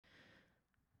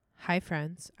Hi,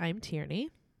 friends. I'm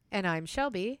Tierney, And I'm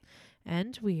Shelby.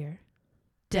 and we're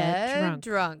Dead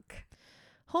drunk.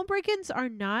 Home break-ins are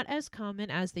not as common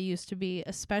as they used to be,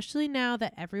 especially now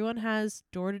that everyone has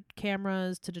door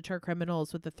cameras to deter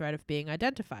criminals with the threat of being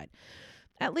identified.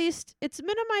 At least, it's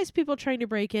minimized people trying to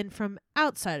break in from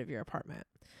outside of your apartment.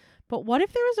 But what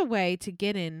if there was a way to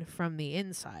get in from the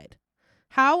inside?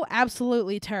 How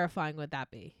absolutely terrifying would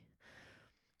that be?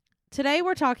 Today,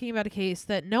 we're talking about a case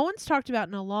that no one's talked about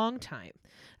in a long time.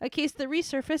 A case that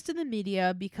resurfaced in the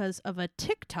media because of a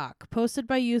TikTok posted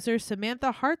by user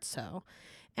Samantha Hartso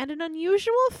and an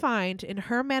unusual find in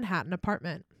her Manhattan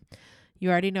apartment.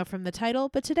 You already know from the title,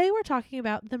 but today we're talking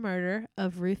about the murder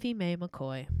of Ruthie Mae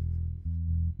McCoy.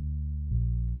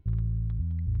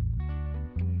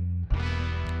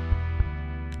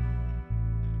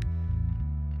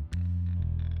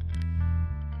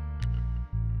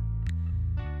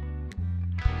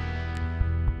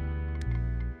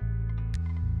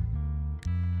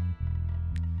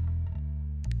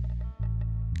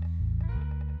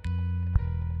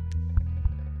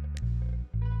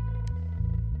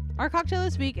 Our cocktail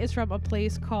this week is from a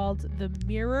place called the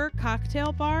Mirror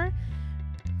Cocktail Bar,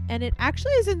 and it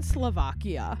actually is in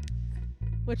Slovakia,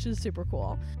 which is super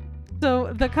cool.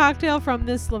 So the cocktail from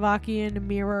this Slovakian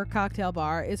Mirror Cocktail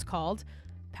Bar is called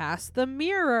Pass the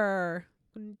Mirror.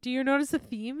 Do you notice a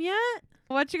theme yet?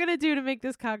 What you're going to do to make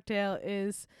this cocktail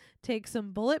is take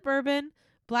some Bullet bourbon,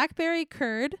 blackberry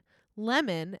curd,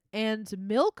 lemon, and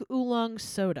milk oolong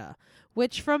soda,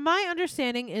 which from my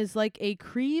understanding is like a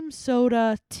cream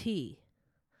soda tea.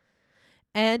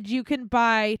 And you can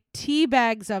buy tea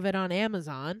bags of it on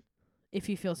Amazon if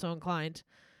you feel so inclined.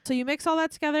 So you mix all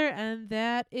that together, and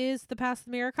that is the Pass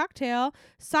the Mirror cocktail.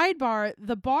 Sidebar,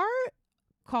 the bar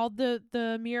called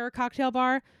the Mirror Cocktail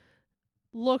Bar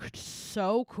looked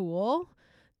so cool.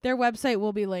 Their website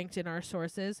will be linked in our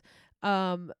sources.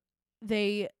 It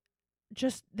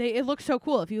looks so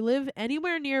cool. If you live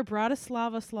anywhere near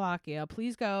Bratislava, Slovakia,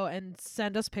 please go and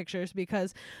send us pictures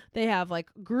because they have like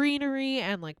greenery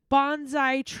and like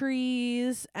bonsai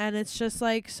trees, and it's just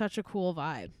like such a cool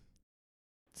vibe.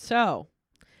 So,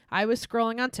 I was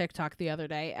scrolling on TikTok the other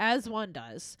day, as one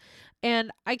does,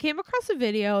 and I came across a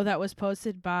video that was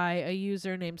posted by a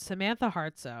user named Samantha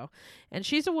Hartso, and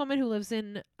she's a woman who lives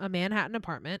in a Manhattan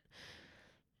apartment.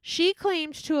 She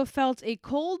claimed to have felt a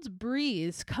cold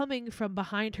breeze coming from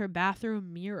behind her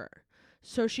bathroom mirror.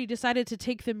 So she decided to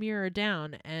take the mirror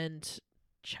down and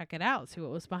check it out, see what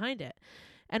was behind it.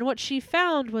 And what she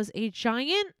found was a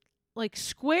giant, like,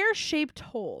 square-shaped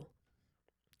hole.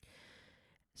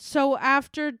 So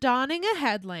after donning a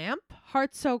headlamp,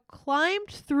 Hartso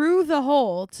climbed through the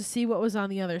hole to see what was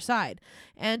on the other side.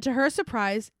 And to her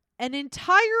surprise, an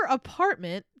entire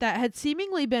apartment that had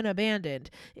seemingly been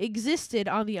abandoned existed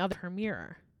on the other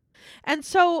mirror. And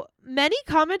so many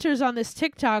commenters on this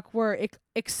TikTok were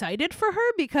excited for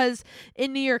her because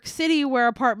in New York City, where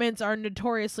apartments are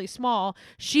notoriously small,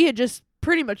 she had just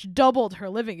pretty much doubled her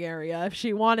living area if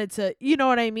she wanted to, you know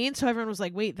what I mean? So everyone was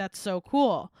like, wait, that's so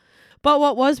cool. But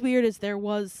what was weird is there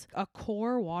was a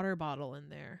core water bottle in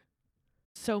there.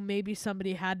 So maybe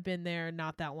somebody had been there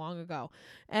not that long ago.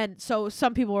 And so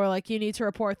some people were like, you need to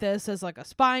report this as like a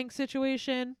spying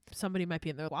situation. Somebody might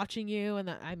be in there watching you. And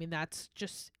that's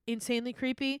just insanely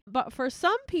creepy. But for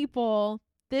some people,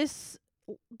 this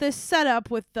setup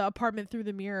with the apartment through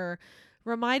the mirror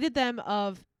reminded them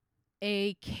of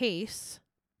a case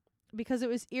because it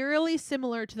was eerily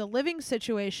similar to the living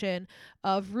situation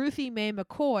of Ruthie Mae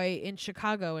McCoy in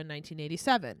Chicago in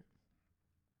 1987.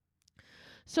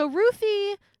 So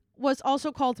Ruthie was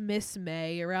also called Miss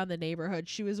May around the neighborhood.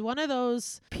 She was one of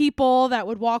those people that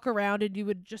would walk around and you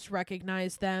would just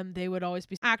recognize them. They would always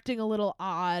be acting a little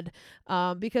odd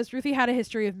because Ruthie had a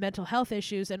history of mental health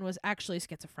issues and was actually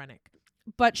schizophrenic.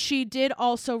 But she did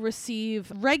also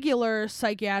receive regular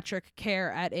psychiatric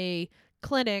care at a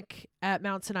clinic at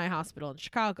Mount Sinai Hospital in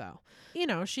Chicago. You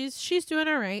know, she's doing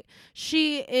all right.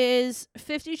 She is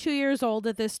 52 years old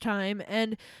at this time,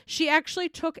 and she actually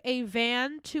took a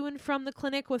van to and from the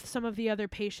clinic with some of the other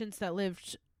patients that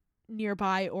lived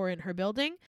nearby or in her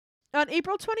building. On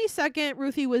April 22nd,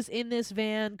 Ruthie was in this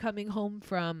van coming home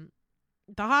from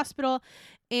the hospital,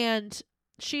 and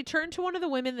she turned to one of the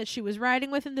women that she was riding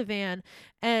with in the van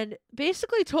and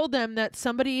basically told them that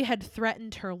somebody had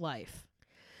threatened her life.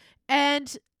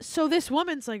 And so this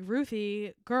woman's like,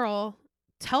 Ruthie, girl,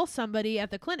 tell somebody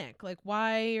at the clinic. Like,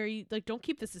 why are you, like, don't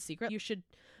keep this a secret. You should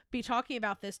be talking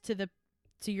about this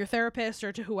to your therapist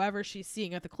or to whoever she's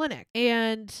seeing at the clinic.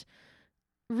 And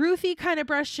Ruthie kind of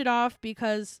brushed it off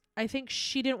because I think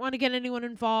she didn't want to get anyone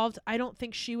involved. I don't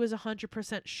think she was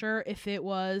 100% sure if it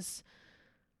was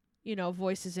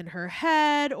voices in her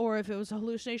head, or if it was a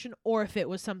hallucination, or if it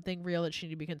was something real that she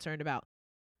needed to be concerned about.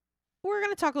 We're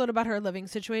going to talk a little about her living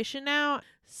situation now.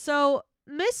 So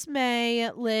Miss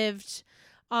May lived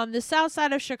on the south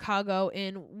side of Chicago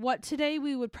in what today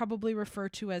we would probably refer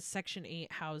to as Section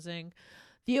 8 housing.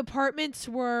 The apartments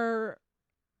were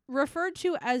referred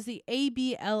to as the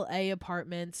ABLA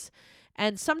apartments,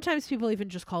 and sometimes people even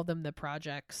just call them the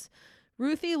projects.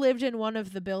 Ruthie lived in one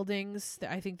of the buildings.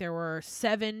 I think there were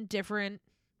 7 different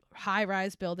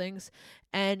high-rise buildings,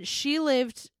 and she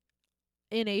lived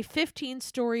in a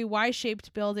 15-story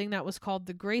Y-shaped building that was called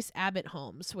the Grace Abbott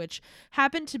Homes, which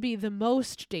happened to be the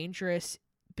most dangerous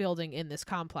building in this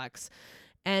complex.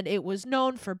 And it was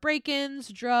known for break-ins,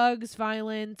 drugs,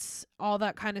 violence, all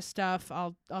that kind of stuff.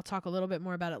 I'll talk a little bit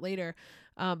more about it later.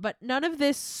 But none of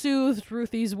this soothed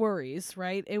Ruthie's worries,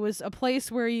 right? It was a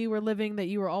place where you were living that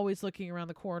you were always looking around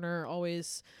the corner,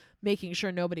 always making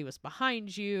sure nobody was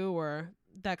behind you or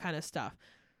that kind of stuff.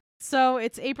 So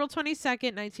it's April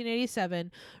 22nd,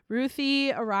 1987.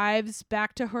 Ruthie arrives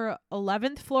back to her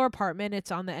 11th floor apartment.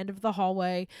 It's on the end of the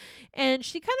hallway. And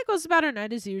she kind of goes about her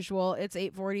night as usual. It's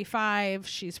 8:45.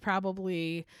 She's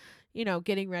probably,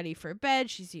 getting ready for bed.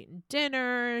 She's eating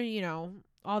dinner,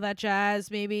 all that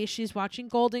jazz. Maybe she's watching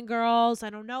Golden Girls.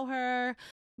 I don't know her.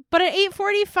 But at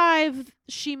 8:45,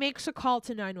 she makes a call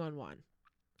to 911.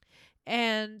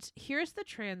 And here's the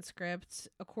transcript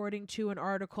according to an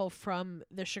article from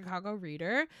the Chicago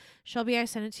Reader. Shelby, I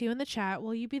sent it to you in the chat.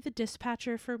 Will you be the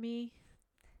dispatcher for me?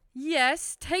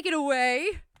 Yes, take it away.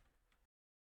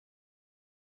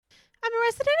 I'm a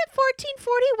resident at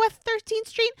 1440 West 13th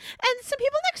Street, and some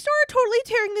people next door are totally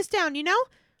tearing this down,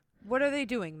 What are they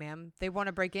doing, ma'am? They want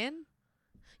to break in?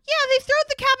 Yeah, they threw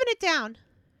the cabinet down.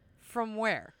 From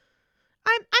where?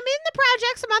 I'm in the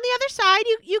projects. I'm on the other side.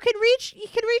 You can reach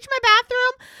my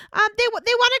bathroom. They want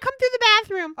to come through the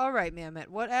bathroom. All right, ma'am.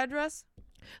 At what address?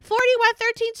 40 West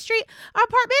 13th Street,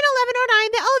 apartment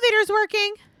 1109. The elevator's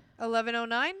working.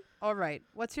 1109? All right.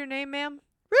 What's your name, ma'am?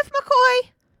 Ruth McCoy.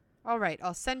 All right.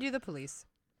 I'll send you the police.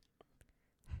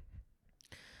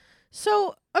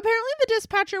 So apparently the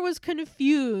dispatcher was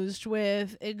confused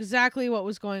with exactly what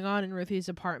was going on in Ruthie's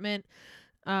apartment.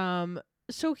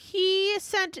 So he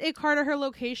sent a car to her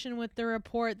location with the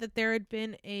report that there had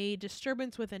been a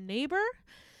disturbance with a neighbor.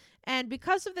 And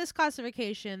because of this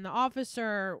classification, the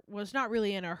officer was not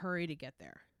really in a hurry to get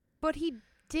there. But he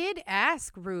did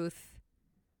ask Ruth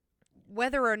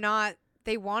whether or not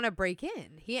they want to break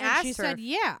in. He asked her. She said,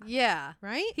 yeah. Yeah.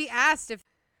 Right? He asked if...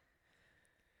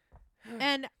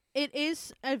 And it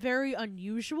is a very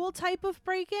unusual type of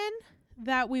break-in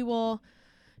that we will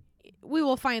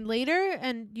find later,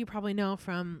 and you probably know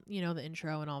from, the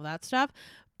intro and all that stuff.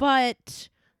 But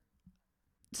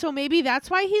so maybe that's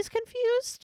why he's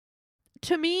confused.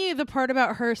 To me, the part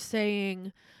about her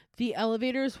saying the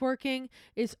elevator's working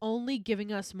is only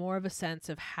giving us more of a sense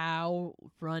of how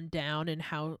run down and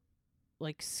how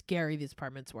scary these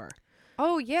apartments were.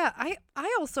 Oh, yeah. I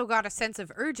also got a sense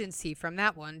of urgency from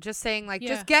that one. Just saying, Yeah.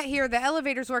 just get here. The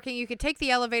elevator's working. You can take the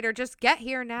elevator. Just get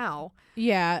here now.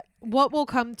 Yeah. What we'll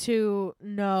come to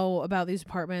know about these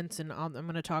apartments, and I'm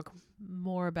going to talk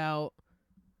more about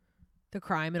the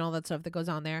crime and all that stuff that goes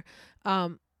on there.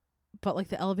 But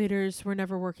the elevators were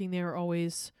never working. They were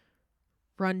always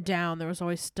run down. There was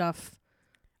always stuff.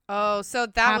 Oh, so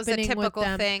that was a happening with typical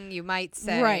them. thing you might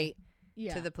say Right.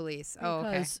 Yeah. to the police. Oh, okay.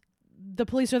 Because the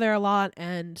police are there a lot,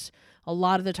 and a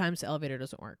lot of the times the elevator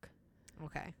doesn't work.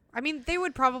 Okay. I mean, they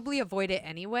would probably avoid it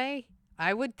anyway,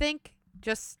 I would think,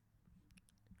 just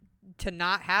to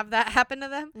not have that happen to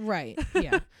them. Right.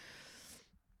 Yeah.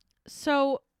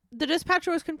 So the dispatcher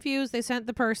was confused. They sent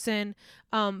the person.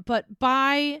 But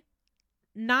by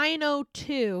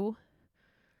 9:02,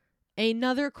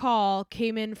 another call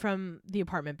came in from the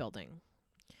apartment building.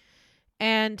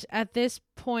 And at this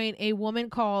point, a woman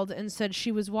called and said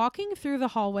she was walking through the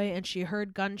hallway and she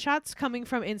heard gunshots coming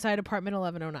from inside apartment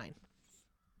 1109.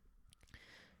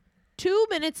 2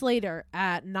 minutes later,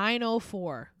 at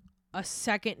 9:04, a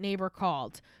second neighbor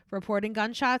called, reporting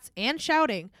gunshots and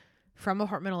shouting from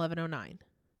apartment 1109.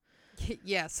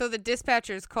 Yeah, so the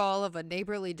dispatcher's call of a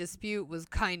neighborly dispute was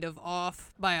kind of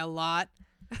off by a lot.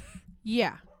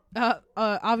 Yeah.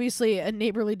 Obviously, a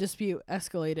neighborly dispute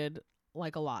escalated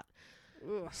a lot.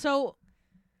 Ugh. So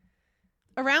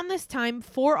around this time,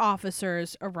 4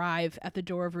 officers arrive at the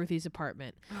door of Ruthie's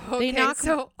apartment. Okay, knock-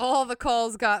 so all the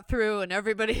calls got through and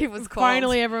everybody was called.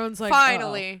 Finally, everyone's like,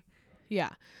 Finally. "Uh-oh." Yeah.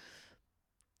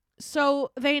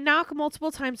 So they knock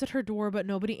multiple times at her door, but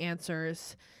nobody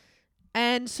answers.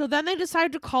 And so then they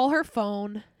decide to call her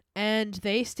phone, And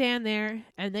they stand there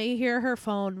and they hear her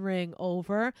phone ring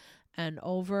over and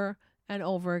over and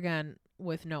over again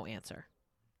with no answer.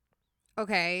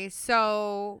 Okay,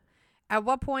 so at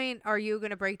what point are you going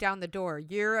to break down the door?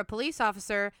 You're a police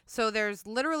officer, so there's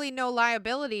literally no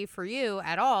liability for you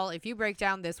at all if you break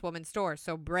down this woman's door.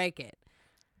 So break it.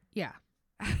 Yeah.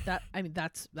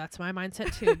 That's my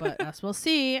mindset too, but as we'll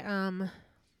see,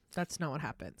 that's not what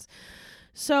happens.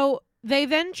 So they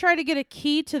then try to get a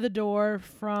key to the door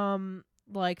from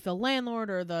like the landlord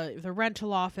or the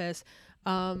rental office,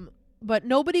 but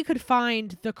nobody could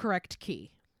find the correct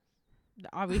key.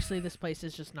 Obviously, this place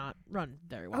is just not run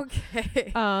very well.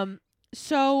 Okay.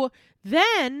 So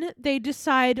then they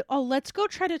decide, oh, let's go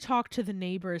try to talk to the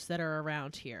neighbors that are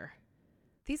around here.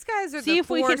 These guys are See the if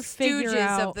we four can figure stooges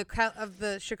out- of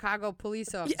the Chicago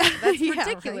police officers. Yeah, That's yeah, right.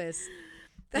 ridiculous.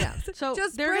 Yeah. So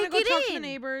just they're gonna break go it talk to the in.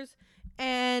 neighbors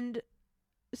and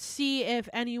see if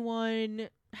anyone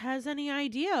has any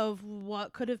idea of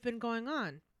what could have been going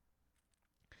on.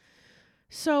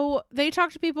 So they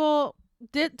talk to people.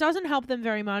 It doesn't help them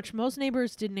very much. Most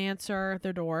neighbors didn't answer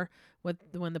their door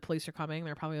when the police are coming.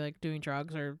 They're probably like doing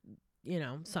drugs or,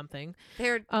 something.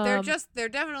 They're Um, they're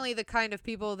definitely the kind of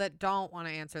people that don't want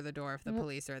to answer the door if the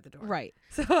police are at the door. Right.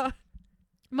 So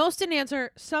Most didn't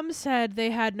answer. Some said they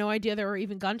had no idea there were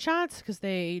even gunshots because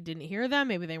they didn't hear them.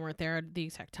 Maybe they weren't there at the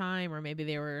exact time, or maybe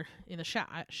they were in the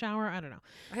shower. I don't know.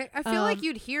 I feel like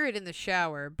you'd hear it in the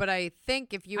shower, but I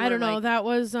think if you were I don't know. like That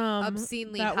was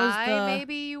obscenely that was high, the-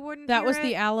 maybe you wouldn't. that hear was it.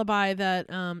 the alibi that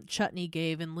Chutney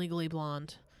gave in Legally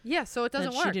Blonde. Yeah, so it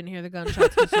doesn't that work. She didn't hear the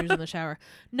gunshots because she was in the shower.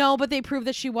 No, but they proved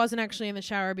that she wasn't actually in the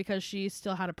shower because she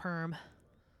still had a perm.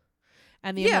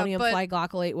 And the Yeah, ammonium but-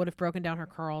 flyglycolate would have broken down her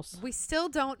curls. We still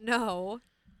don't know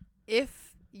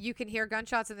if you can hear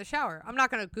gunshots in the shower. I'm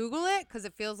not going to Google it because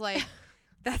it feels like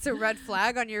that's a red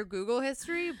flag on your Google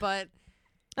history, but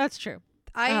That's true.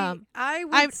 I would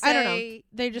I say don't know.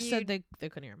 They just said you'd- they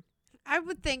couldn't hear him. I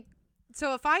would think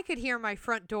so. If I could hear my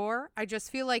front door, I just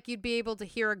feel like you'd be able to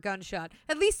hear a gunshot,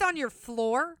 at least on your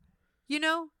floor. You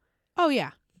know? Oh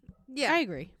yeah, Yeah. I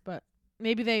agree. But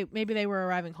maybe they were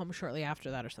arriving home shortly after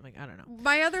that or something. I don't know.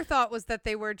 My other thought was that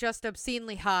they were just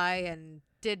obscenely high and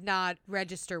did not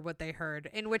register what they heard.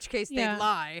 In which case, Yeah. they'd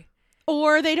lie.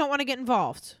 Or they don't want to get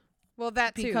involved Well,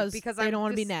 that too, because I they don't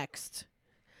want to be next.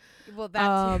 Well,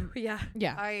 that too. Yeah.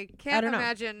 Yeah. I can't don't know.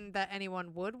 imagine that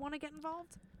anyone would want to get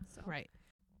involved. So. Right.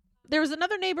 There was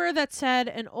another neighbor that said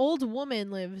an old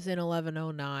woman lives in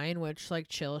 1109, which like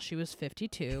chill, she was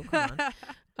 52. Come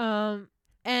on.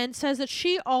 And says that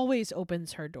she always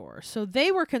opens her door. So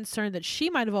they were concerned that she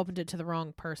might have opened it to the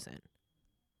wrong person.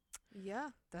 Yeah,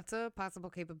 that's a possible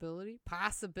capability.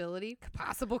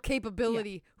 Possible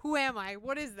capability. Who am I?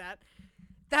 What is that?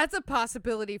 That's a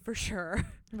possibility for sure.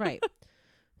 Right.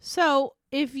 So,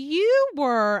 if you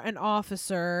were an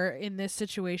officer in this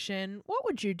situation, what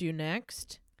would you do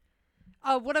next?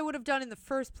 What I would have done in the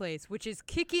first place, which is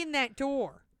kick in that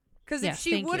door. Because Yes, if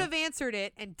she thank would you. have answered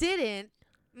it and didn't,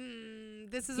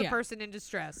 this is a Yeah. person in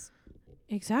distress.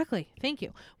 Exactly. Thank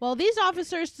you. Well, these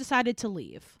officers decided to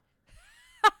leave.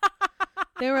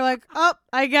 They were like, "Oh,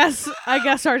 I guess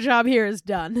our job here is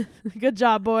done. Good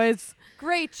job, boys."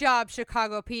 Great job,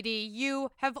 Chicago PD. You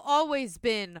have always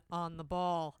been on the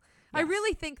ball. I Yes.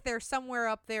 really think they're somewhere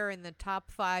up there in the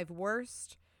top 5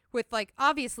 worst, with like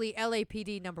obviously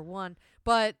LAPD number 1,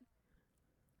 but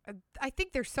I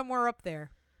think they're somewhere up there.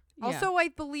 Yeah. Also, I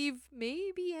believe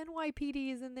maybe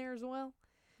NYPD is in there as well.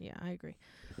 Yeah, I agree.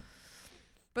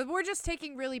 But we're just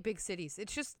taking really big cities.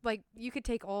 It's just like you could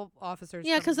take all officers.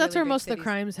 Yeah, from because that's really where big most of cities. the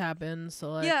crimes happen. So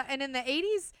like, Yeah, and in the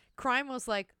 80s, crime was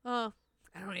like, oh,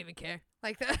 I don't even care.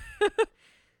 Like the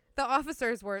the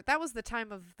officers were. That was the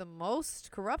time of the most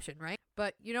corruption, right?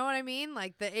 But you know what I mean?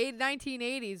 Like the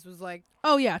 1980s was like.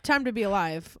 oh yeah, time to be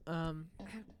alive.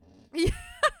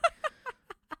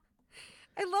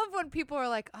 I love when people are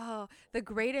like, oh, the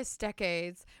greatest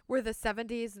decades were the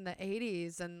 70s and the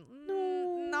 80s. And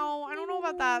no, I don't know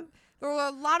about that. There were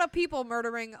a lot of people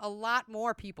murdering a lot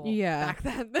more people back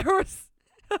then. There was.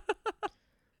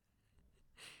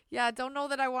 Yeah, I don't know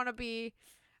that I want to be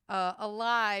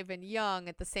alive and young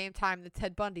at the same time that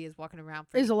Ted Bundy is walking around.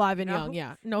 Is free, alive and you know? young.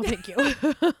 Yeah. No, thank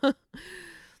you.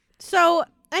 So,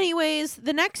 anyways,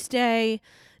 the next day,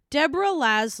 Deborah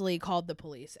Lasley called the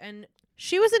police, and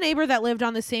she was a neighbor that lived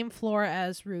on the same floor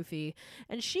as Ruthie,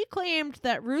 and she claimed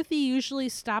that Ruthie usually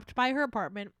stopped by her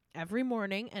apartment every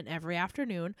morning and every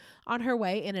afternoon on her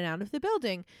way in and out of the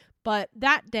building, but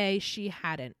that day she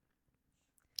hadn't.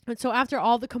 And so after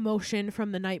all the commotion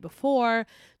from the night before,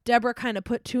 Deborah kind of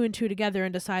put 2 and 2 together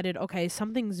and decided, okay,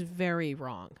 something's very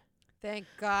wrong. Thank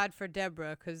God for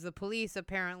Deborah, because the police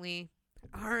apparently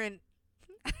aren't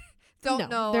don't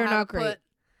know they're how not to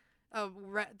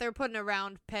great. they're putting a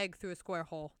round peg through a square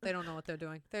hole. They don't know what they're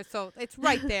doing. It's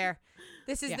right there.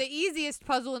 This is Yeah. the easiest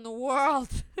puzzle in the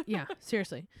world. Yeah,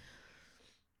 seriously.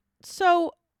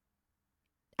 So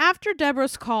after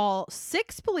Deborah's call,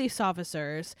 6 police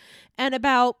officers and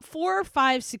about 4 or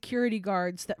 5 security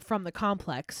guards from the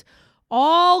complex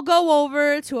all go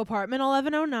over to apartment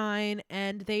 1109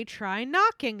 and they try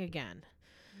knocking again.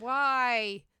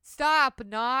 Why? Stop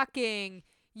knocking.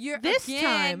 You're This again.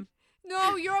 time,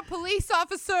 No, you're a police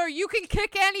officer. You can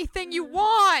kick anything you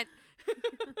want.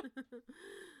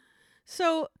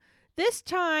 so this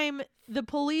time the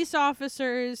police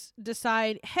officers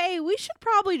decide, hey, we should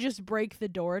probably just break the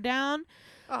door down.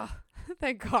 Oh,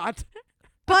 thank God.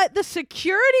 But the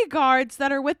security guards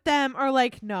that are with them are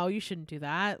like, no, you shouldn't do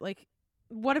that. Like,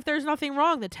 what if there's nothing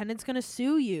wrong? The tenant's going to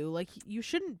sue you. Like, you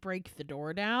shouldn't break the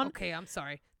door down. Okay, I'm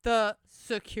sorry. The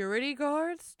security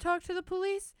guards talk to the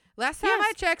police? Last time Yes.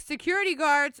 I checked, security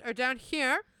guards are down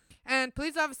here, and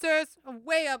police officers are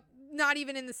way up, not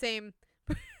even in the same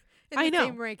I know,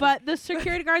 same ranking. but the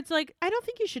security guard's like, I don't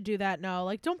think you should do that. No,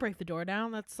 like, don't break the door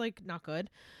down. That's, like, not good.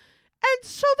 And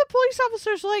so the police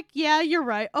officer's like, yeah, you're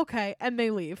right. Okay. And they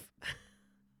leave.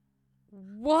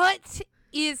 What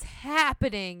is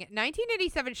happening?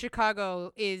 1987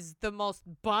 Chicago is the most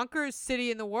bonkers city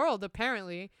in the world,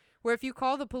 apparently, where if you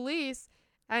call the police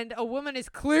and a woman is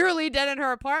clearly dead in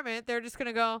her apartment, they're just going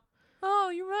to go, oh,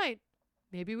 you're right.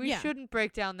 Maybe we Yeah. shouldn't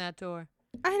break down that door.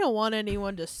 I don't want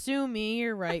anyone to sue me.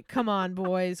 You're right. Come on,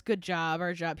 boys. Good job.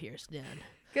 Our job here's done.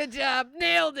 Good job.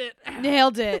 Nailed it.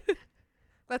 Nailed it.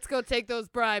 Let's go take those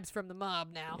bribes from the mob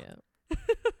now. Yeah.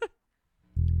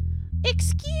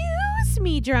 Excuse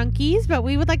me, drunkies, but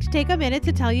we would like to take a minute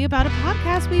to tell you about a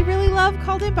podcast we really love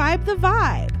called Imbibe the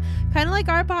Vibe. Kind of like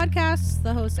our podcasts,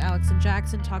 the hosts Alex and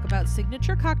Jackson talk about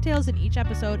signature cocktails in each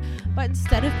episode, but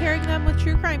instead of pairing them with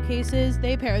true crime cases,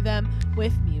 they pair them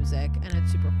with music, and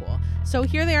it's super cool. So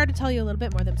here they are to tell you a little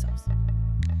bit more themselves.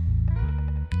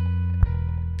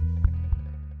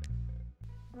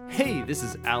 Hey, this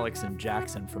is Alex and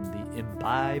Jackson from the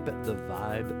Imbibe the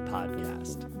Vibe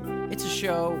podcast. It's a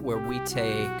show where we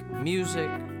take music,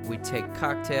 we take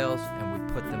cocktails, and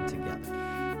we put them together.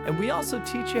 And we also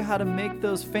teach you how to make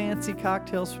those fancy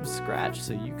cocktails from scratch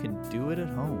so you can do it at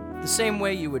home. The same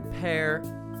way you would pair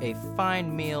a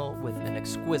fine meal with an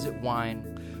exquisite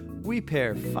wine. We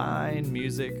pair fine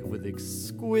music with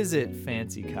exquisite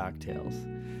fancy cocktails.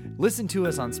 Listen to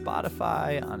us on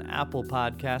Spotify, on Apple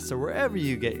Podcasts, or wherever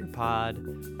you get your pod.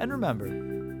 And remember,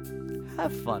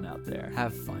 have fun out there.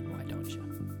 Have fun, why don't you?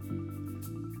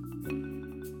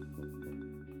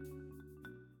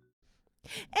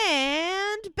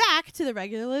 And back to the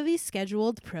regularly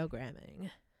scheduled programming.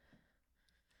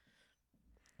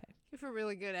 You have a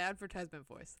really good advertisement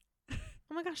voice.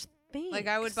 Oh my gosh, thanks. Like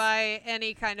I would buy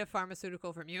any kind of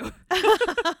pharmaceutical from you.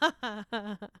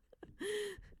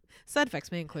 Side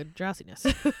effects may include drowsiness.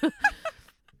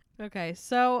 Okay,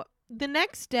 so the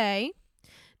next day,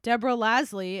 Deborah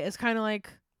Lasley is kind of like,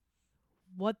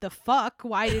 what the fuck?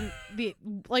 Why didn't the,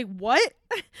 like, what?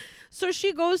 So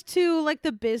she goes to, like,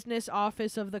 the business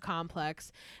office of the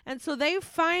complex. And so they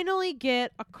finally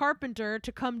get a carpenter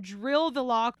to come drill the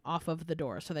lock off of the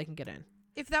door so they can get in.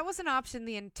 If that was an option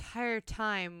the entire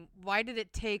time, why did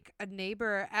it take a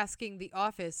neighbor asking the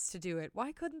office to do it?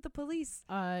 Why couldn't the police?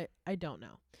 I don't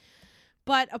know.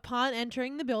 But upon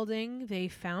entering the building, they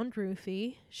found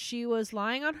Ruthie. She was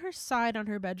lying on her side on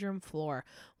her bedroom floor.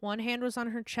 One hand was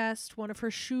on her chest, one of her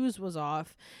shoes was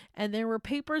off, and there were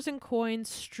papers and coins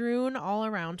strewn all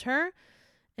around her,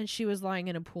 and she was lying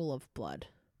in a pool of blood.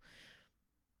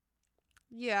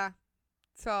 Yeah.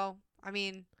 So, I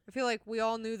mean, I feel like we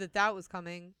all knew that was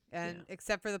coming, and Yeah.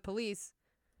 except for the police,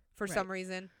 for Right. some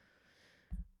reason.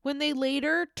 When they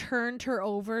later turned her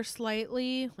over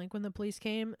slightly, like when the police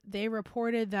came, they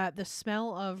reported that the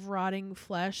smell of rotting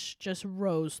flesh just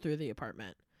rose through the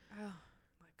apartment. Oh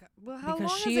my God. Well, how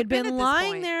Because long she has had it been been at this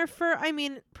lying point? there for, I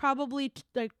mean, probably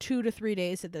like 2 to 3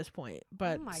 days at this point.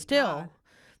 But Oh my still, God.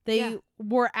 they Yeah.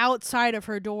 were outside of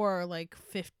her door like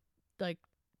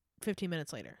 15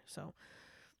 minutes later. So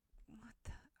What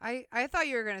the? I thought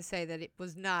you were gonna say that it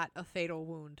was not a fatal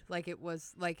wound. Like it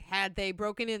was like had they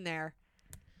broken in there.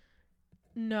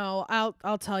 no,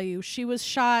 I'll tell you, she was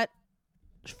shot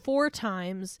 4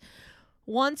 times.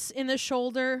 Once in the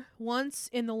shoulder, once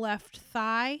in the left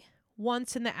thigh,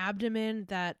 once in the abdomen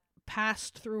that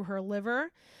passed through her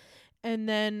liver, and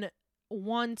then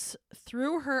once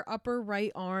through her upper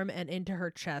right arm and into her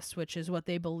chest, which is what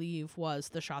they believe was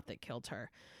the shot that killed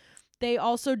her. They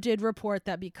also did report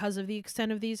that because of the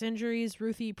extent of these injuries,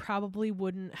 Ruthie probably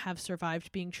wouldn't have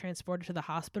survived being transported to the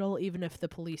hospital even if the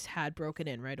police had broken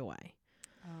in right away.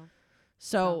 Oh.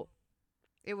 So,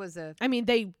 It was a I mean,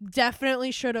 they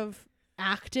definitely should have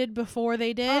acted before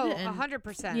they did and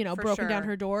 100%. you know, for broken down sure.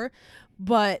 her door,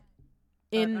 but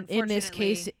in this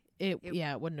case unfortunately,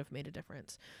 it wouldn't have made a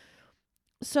difference.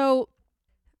 So,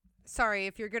 Sorry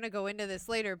if you're gonna go into this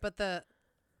later, but the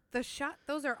shot,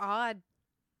 those are odd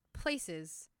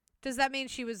places. Does that mean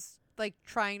she was like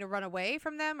trying to run away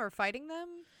from them or fighting them?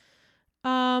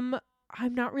 I'm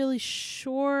not really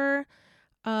sure.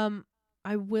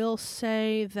 I will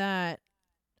say that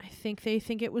I think they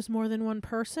think it was more than one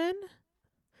person.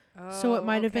 So it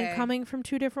might have been okay. coming from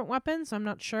two different weapons. I'm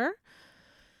not sure.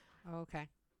 Okay.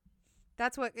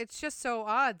 That's what, it's just so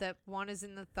odd that one is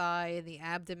in the thigh and the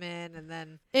abdomen and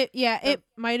then It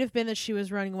might have been that she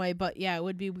was running away, but yeah, it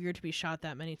would be weird to be shot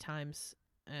that many times.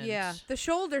 And yeah, the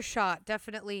shoulder shot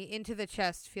definitely into the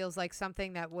chest feels like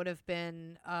something that would have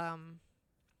been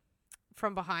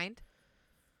from behind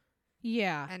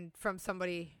Yeah. and from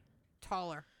somebody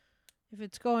taller. If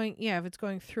it's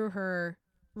going through her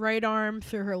right arm,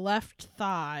 through her left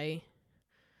thigh,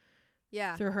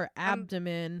 Yeah. through her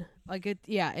abdomen, like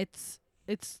it's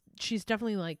she's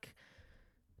definitely like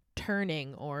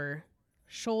turning or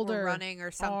shoulder or running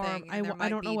or something. arm. and I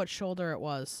don't know be- what shoulder it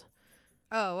was.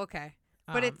 Oh, okay.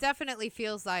 But it definitely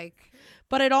feels like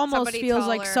but it almost somebody feels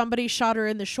like taller. somebody shot her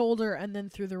in the shoulder and then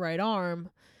through the right arm,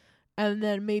 and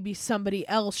then maybe somebody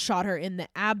else shot her in the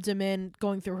abdomen,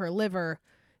 going through her liver,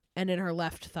 and in her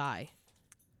left thigh.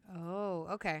 oh,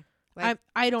 okay. Like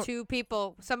I don't. two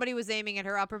people. Somebody was aiming at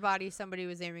her upper body. Somebody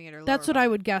was aiming at her. That's lower what I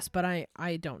body. would guess, but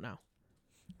I don't know.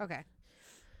 Okay.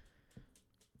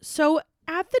 So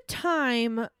at the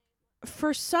time,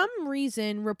 for some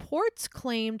reason, reports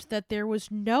claimed that there was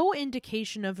no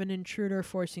indication of an intruder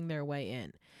forcing their way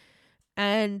in.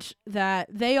 And that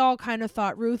they all kind of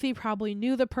thought Ruthie probably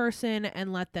knew the person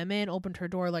and let them in, opened her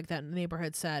door like that neighbor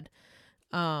had said.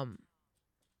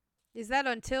 Is that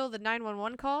until the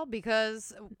 911 call?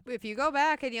 Because if you go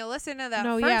back and you listen to that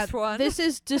No, yeah, first one, this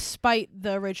is despite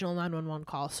the original 911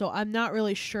 call. So I'm not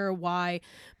really sure why.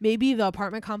 Maybe the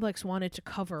apartment complex wanted to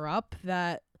cover up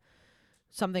that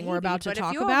something we're maybe, about to but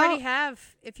talk if you about.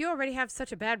 already have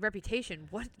such a bad reputation,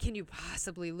 what can you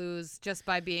possibly lose just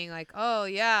by being like, oh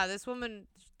yeah, this woman,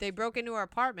 they broke into our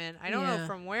apartment. I don't know Yeah.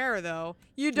 from where though.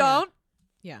 You Yeah. don't.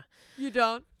 Yeah. You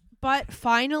don't. But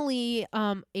finally,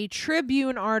 a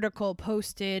Tribune article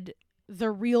posted the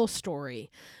real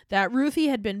story that Ruthie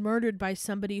had been murdered by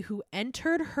somebody who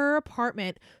entered her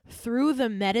apartment through the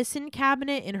medicine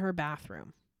cabinet in her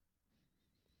bathroom.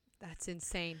 That's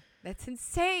insane. That's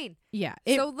insane. Yeah.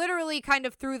 So literally kind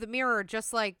of through the mirror,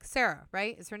 just like Sarah,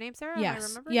 right? Is her name Sarah? Am I yes.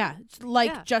 remembering? Yeah.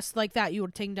 Like Yeah. just like that. You were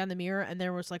taking down the mirror and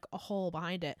there was like a hole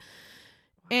behind it.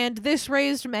 And this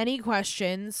raised many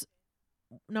questions.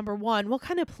 Number one, what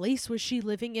kind of place was she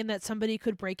living in that somebody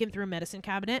could break in through a medicine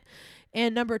cabinet?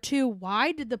 And number two,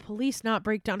 why did the police not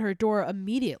break down her door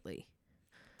immediately?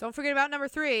 Don't forget about number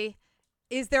 3.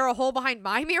 Is there a hole behind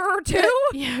my mirror too?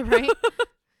 Yeah, right?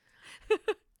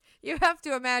 You have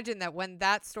to imagine that when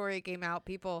that story came out,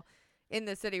 people in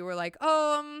the city were like,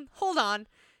 hold on.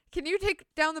 Can you take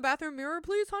down the bathroom mirror,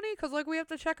 please, honey? Because, like, we have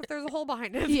to check if there's a hole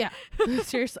behind it. Yeah.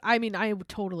 Seriously. I mean, I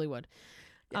totally would.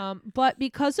 Yeah. But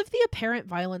because of the apparent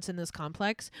violence in this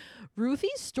complex,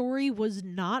 Ruthie's story was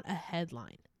not a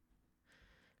headline.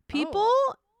 People,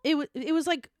 it was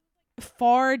like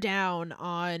far down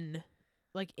on,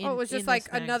 like, in it was in just like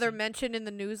this another magazine. mention in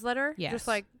the newsletter? Yes. Just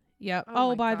like, Yep. Oh Oh,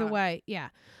 my by the God. way, yeah.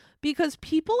 Because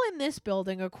people in this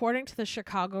building, according to the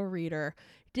Chicago Reader,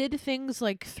 did things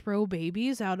like throw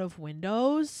babies out of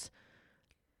windows,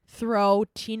 throw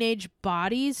teenage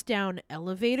bodies down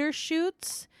elevator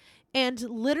chutes, and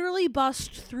literally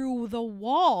bust through the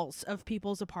walls of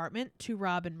people's apartment to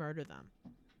rob and murder them.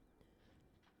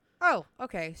 oh,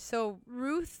 okay. So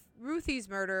Ruthie's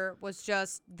murder was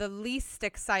just the least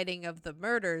exciting of the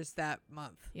murders that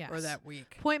month or Yes. that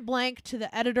week. Point blank, to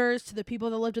the editors, to the people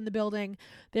that lived in the building,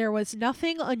 there was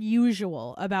nothing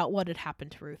unusual about what had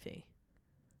happened to Ruthie.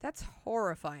 That's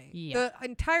horrifying. Yeah. The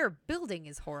entire building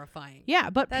is horrifying. Yeah,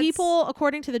 but That's- people,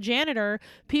 according to the janitor,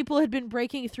 people had been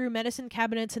breaking through medicine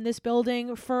cabinets in this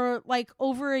building for like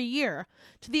over a year,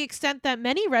 to the extent that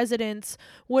many residents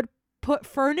would put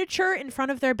furniture in front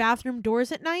of their bathroom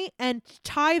doors at night and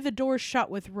tie the doors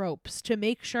shut with ropes to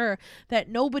make sure that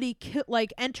nobody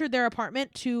entered their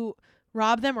apartment to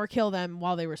rob them or kill them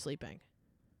while they were sleeping.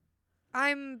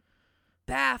 I'm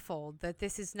baffled that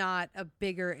this is not a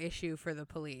bigger issue for the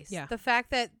police. Yeah. The fact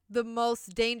that the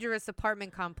most dangerous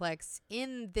apartment complex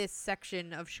in this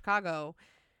section of Chicago,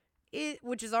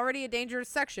 which is already a dangerous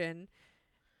section,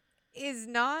 is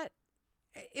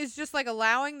just like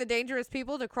allowing the dangerous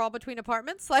people to crawl between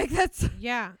apartments. Like that's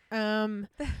Yeah.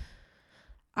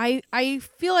 I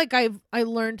feel like I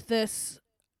learned this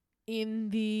in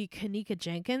the Kanika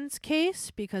Jenkins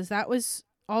case, because that was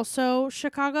also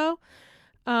Chicago.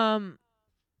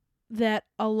 That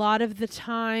a lot of the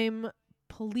time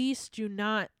police do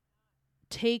not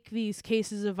take these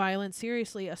cases of violence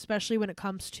seriously, especially when it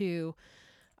comes to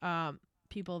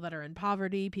people that are in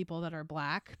poverty, people that are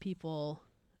black, people,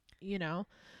 yeah.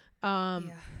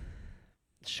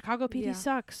 Chicago PD Yeah.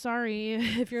 sucks. Sorry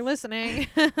if you're listening.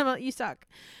 You suck.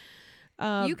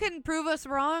 You can prove us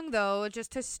wrong, though.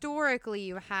 Just historically,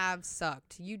 you have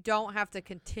sucked. You don't have to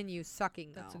continue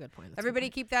sucking, though. That's a good point. Everybody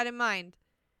keep that in mind.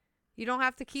 You don't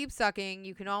have to keep sucking.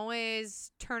 You can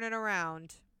always turn it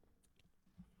around.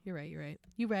 You're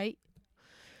right.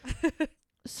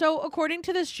 So, according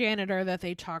to this janitor that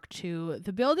they talked to,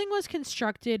 the building was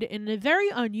constructed in a very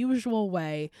unusual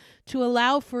way to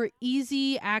allow for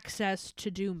easy access to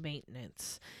do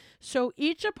maintenance. So,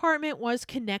 each apartment was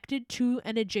connected to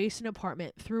an adjacent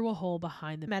apartment through a hole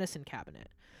behind the medicine cabinet.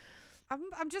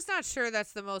 I'm just not sure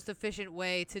that's the most efficient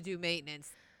way to do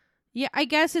maintenance. Yeah, I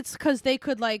guess it's because they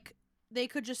could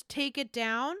just take it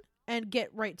down and get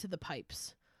right to the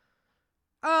pipes.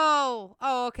 Oh,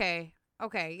 okay.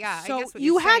 Okay, yeah. So I guess what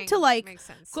you you're had saying to, like, makes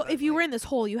sense. If but, you were like- in this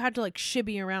hole, you had to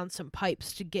shibby around some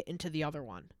pipes to get into the other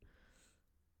one.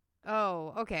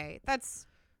 Oh, okay.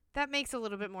 That makes a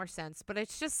little bit more sense, but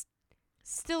it's just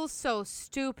still so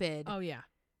stupid. Oh, yeah.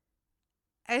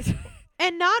 I-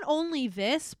 And not only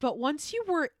this, but once you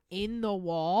were in the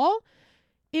wall,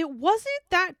 it wasn't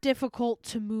that difficult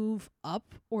to move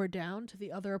up or down to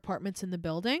the other apartments in the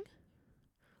building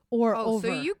or over.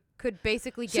 so you could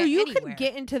basically get So you anywhere. could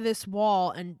get into this wall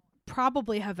and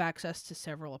probably have access to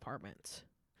several apartments.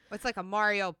 It's like a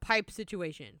Mario pipe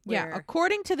situation. Yeah, where-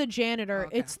 according to the janitor,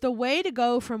 Okay. it's the way to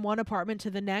go from one apartment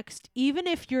to the next, even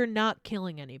if you're not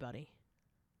killing anybody.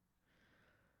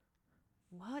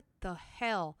 What the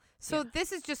hell? So Yeah.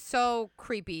 this is just so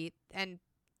creepy and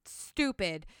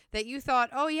stupid that you thought,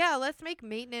 oh yeah, let's make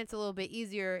maintenance a little bit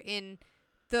easier in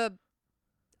the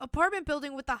apartment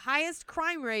building with the highest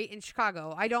crime rate in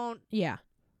Chicago. I don't Yeah,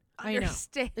 I know.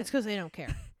 understand. it's because they don't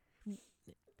care.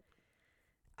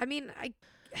 I mean,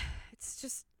 it's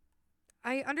just,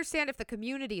 I understand if the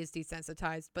community is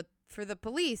desensitized, but for the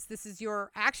police, this is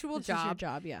your actual This is your job.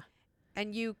 job, yeah.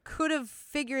 And you could have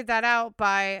figured that out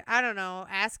by, I don't know,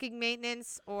 asking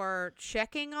maintenance or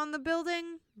checking on the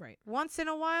building Right. once in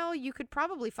a while. You could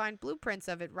probably find blueprints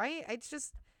of it, right? It's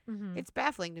just, Mm-hmm. it's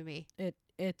baffling to me.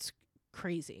 It's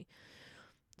crazy.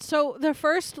 So the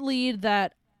first lead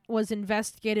that was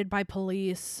investigated by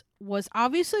police was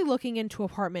obviously looking into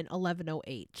apartment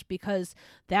 1108 because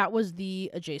that was the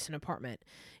adjacent apartment.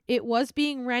 It was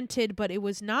being rented, but it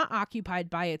was not occupied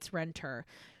by its renter.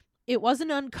 It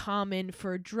wasn't uncommon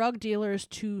for drug dealers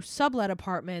to sublet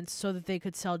apartments so that they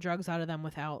could sell drugs out of them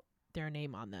without their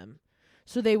name on them.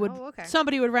 So they would Oh, okay.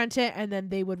 somebody would rent it and then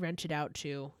they would rent it out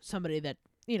to somebody that,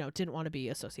 didn't want to be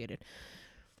associated.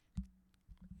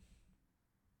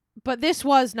 But this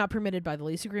was not permitted by the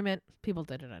lease agreement. People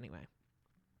did it anyway.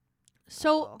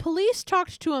 So Oh. police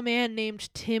talked to a man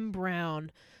named Tim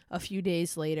Brown a few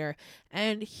days later,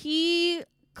 and he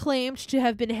claimed to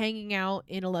have been hanging out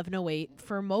in 1108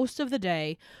 for most of the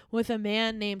day with a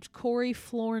man named Corey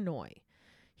Flournoy.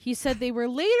 He said they were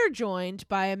later joined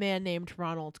by a man named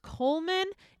Ronald Coleman,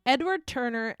 Edward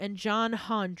Turner, and John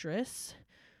Hondras.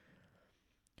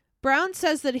 Brown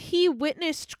says that he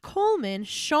witnessed Coleman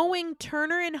showing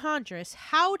Turner and Hondras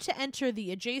how to enter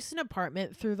the adjacent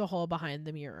apartment through the hole behind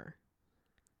the mirror.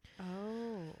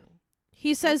 Oh.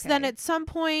 He says then Okay. at some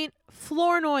point,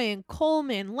 Flournoy and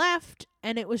Coleman left,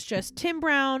 and it was just Tim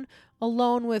Brown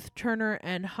alone with Turner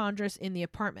and Hondras in the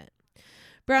apartment.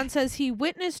 Brown says he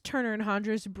witnessed Turner and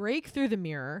Hondras break through the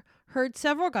mirror, heard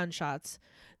several gunshots,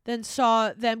 then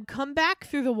saw them come back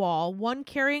through the wall, one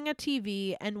carrying a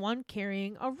TV and one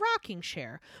carrying a rocking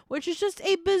chair, which is just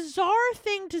a bizarre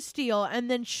thing to steal and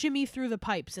then shimmy through the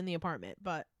pipes in the apartment.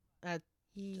 But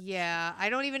Yeah, I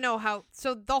don't even know how.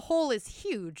 So the hole is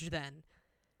huge then.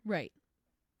 right.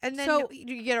 And then So-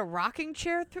 you get a rocking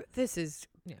chair through. This is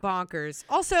Yeah. bonkers.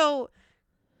 Also,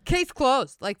 case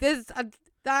closed. Like this,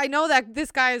 I know that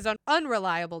this guy is an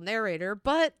unreliable narrator,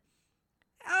 but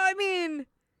I mean,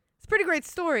 it's a pretty great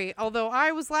story. Although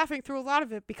I was laughing through a lot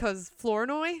of it because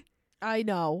Flournoy. I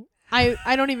know.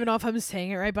 I don't even know if I'm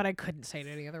saying it right, but I couldn't say it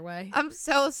any other way. I'm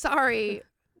so sorry,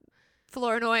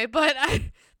 Flournoy, but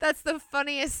that's the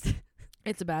funniest.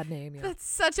 It's a bad name, yeah. That's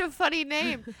such a funny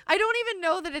name. I don't even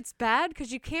know that it's bad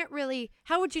because you can't really.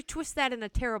 How would you twist that in a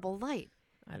terrible light?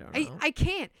 I don't know. I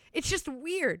can't. It's just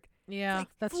weird. Yeah, Like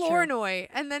that's true. Flournoy,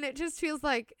 and then it just feels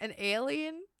like an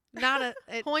alien, not a.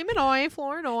 Hoi Manoi,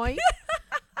 Flournoy.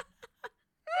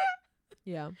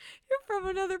 Yeah, You're from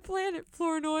another planet,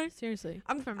 Flournoy. seriously.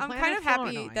 I'm From kind planet of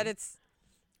happy Flournoy. that it's.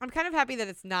 I'm kind of happy that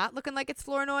it's not looking like it's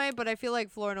Flournoy, but I feel like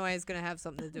Flournoy is gonna have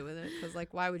something to do with it because,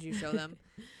 like, why would you show them?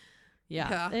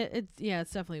 Yeah,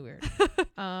 it's definitely weird.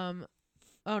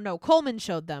 Oh no, Coleman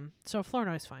showed them, so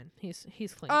Flournoy's fine. He's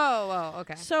clean. Oh,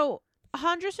 okay. So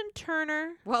Hondros and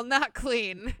Turner. Well, not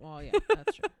clean. Well, yeah,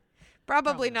 that's true.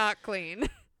 Probably not clean.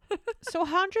 So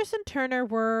Hondros and Turner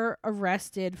were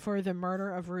arrested for the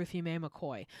murder of Ruthie Mae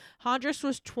McCoy. Hondros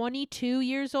was 22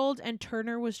 years old and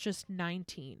Turner was just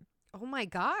 19. Oh my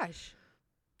gosh.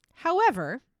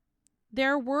 However,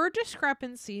 there were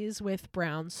discrepancies with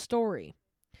Brown's story.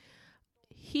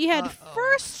 He had Uh-oh.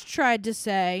 first tried to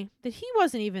say that he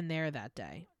wasn't even there that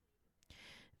day.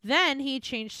 Then he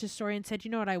changed his story and said,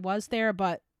 "You know what? I was there,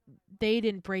 but they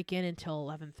didn't break in until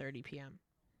 11:30 p.m."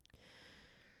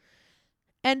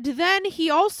 And then he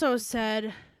also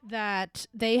said that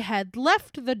they had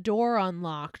left the door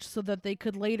unlocked so that they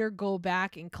could later go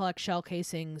back and collect shell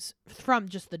casings from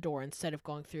just the door instead of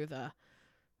going through the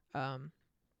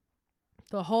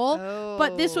hole. Oh.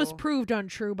 But this was proved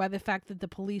untrue by the fact that the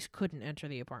police couldn't enter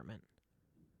the apartment.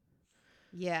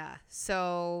 Yeah.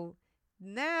 So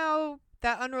now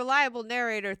that unreliable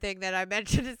narrator thing that I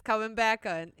mentioned is coming back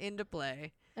into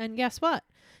play. And guess what?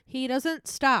 He doesn't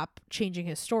stop changing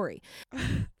his story.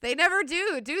 They never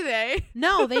do they?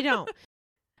 No, they don't.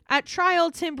 At trial,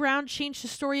 Tim Brown changed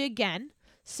his story again,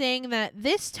 saying that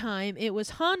this time it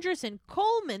was Hondros and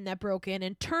Coleman that broke in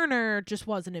and Turner just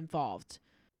wasn't involved.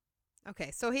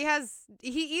 Okay, so he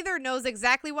either knows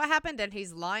exactly what happened and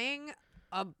he's lying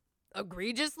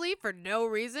egregiously for no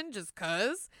reason, just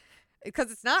because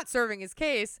it's not serving his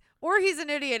case, or he's an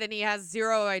idiot and he has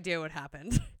zero idea what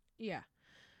happened. Yeah.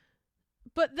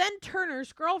 But then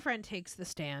Turner's girlfriend takes the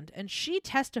stand and she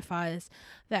testifies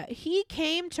that he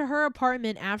came to her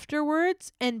apartment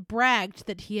afterwards and bragged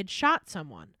that he had shot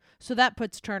someone. So that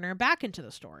puts Turner back into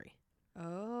the story.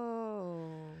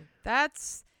 Oh,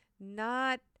 that's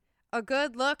not a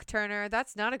good look, Turner.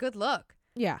 That's not a good look.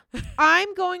 Yeah.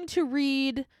 I'm going to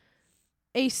read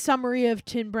a summary of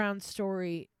Tim Brown's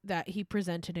story that he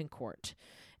presented in court.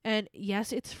 And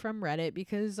yes, it's from Reddit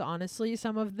because honestly,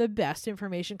 some of the best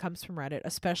information comes from Reddit,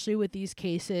 especially with these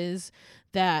cases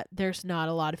that there's not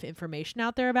a lot of information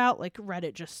out there about. Like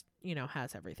Reddit just,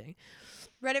 has everything.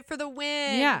 Reddit for the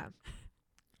win. Yeah.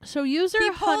 So user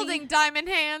Keep Honey, holding, diamond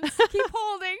hands. Keep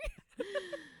holding.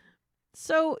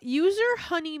 So user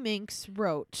Honey Minx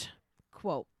wrote,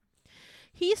 quote,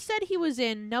 "He said he was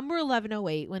in number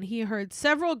 1108 when he heard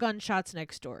several gunshots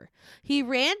next door. He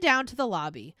ran down to the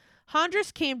lobby.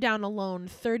 Hondros came down alone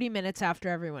 30 minutes after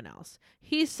everyone else.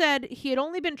 He said he had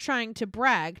only been trying to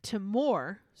brag to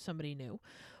Moore, somebody new,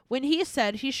 when he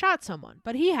said he shot someone,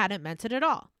 but he hadn't meant it at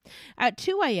all. At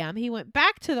 2 a.m., he went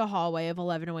back to the hallway of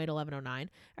 1108, 1109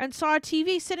 and saw a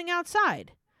TV sitting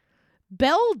outside.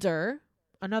 Belder,"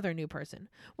 another new person,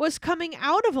 "was coming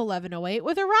out of 1108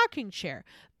 with a rocking chair.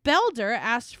 Belder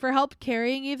asked for help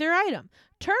carrying either item.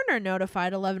 Turner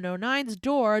notified 1109's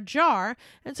door ajar,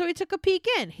 and so he took a peek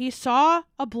in. He saw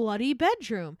a bloody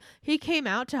bedroom. He came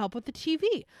out to help with the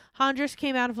TV. Hondros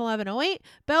came out of 1108.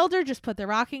 Belder just put the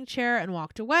rocking chair and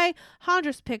walked away.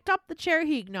 Hondros picked up the chair.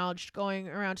 He acknowledged going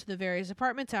around to the various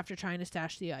apartments after trying to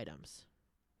stash the items."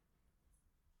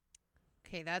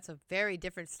 Okay, that's a very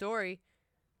different story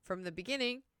from the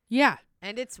beginning. Yeah.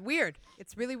 And it's weird.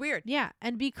 It's really weird. Yeah,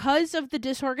 and because of the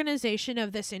disorganization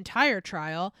of this entire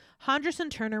trial, Hondros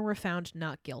and Turner were found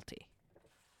not guilty.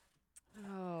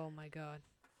 Oh, my God.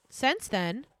 Since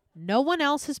then, no one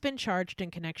else has been charged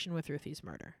in connection with Ruthie's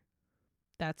murder.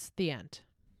 That's the end.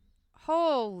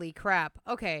 Holy crap.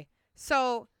 Okay,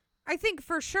 so I think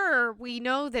for sure we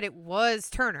know that it was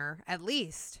Turner, at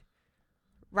least.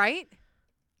 Right?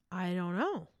 I don't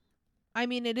know. I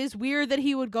mean, it is weird that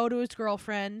he would go to his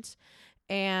girlfriend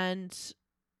and,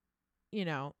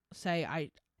 say,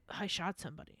 I shot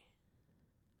somebody.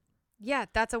 Yeah,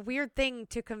 that's a weird thing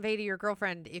to convey to your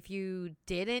girlfriend if you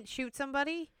didn't shoot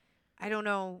somebody. I don't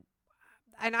know.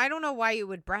 And I don't know why you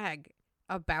would brag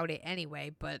about it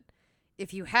anyway, but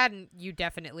if you hadn't, you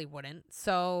definitely wouldn't.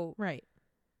 So, Right.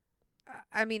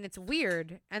 I mean, it's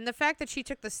weird. And the fact that she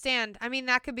took the stand, I mean,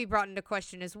 that could be brought into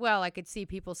question as well. I could see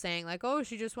people saying, like, oh,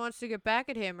 she just wants to get back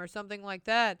at him or something like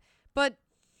that. But,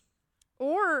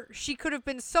 or she could have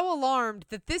been so alarmed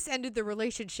that this ended the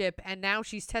relationship and now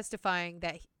she's testifying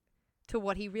to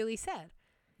what he really said.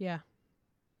 Yeah.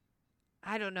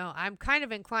 I don't know. I'm kind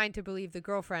of inclined to believe the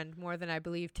girlfriend more than I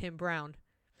believe Tim Brown.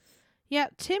 Yeah,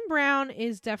 Tim Brown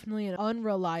is definitely an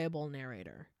unreliable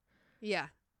narrator. Yeah.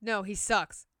 No, he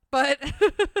sucks. But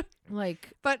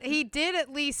Like, but he did at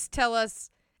least tell us.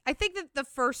 I think that the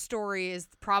first story is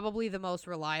probably the most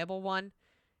reliable one,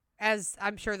 as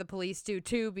I'm sure the police do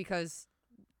too, because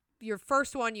your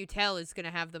first one you tell is going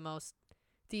to have the most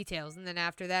details, and then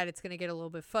after that it's going to get a little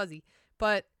bit fuzzy.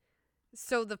 But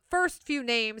so the first few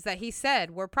names that he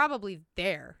said were probably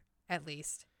there, at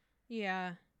least,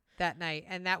 yeah. that night,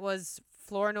 and that was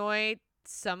Flournoy,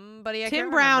 somebody I Tim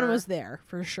can't Brown remember. was there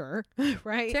for sure,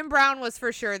 right? Tim Brown was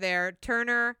for sure there.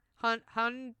 Turner,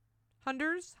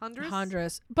 Hunders.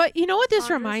 But you know what this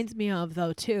Hundreds? reminds me of,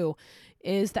 though, too,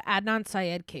 is the Adnan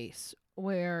Syed case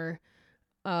where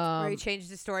Where he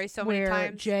changed his story so many where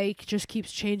times. Jake just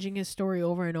keeps changing his story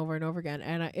over and over and over again.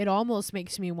 And it almost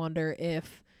makes me wonder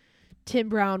if Tim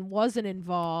Brown wasn't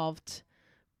involved,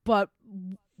 but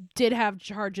did have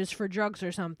charges for drugs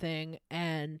or something,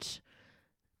 and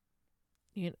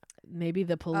maybe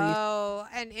the police. Oh,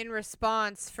 and in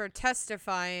response for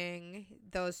testifying,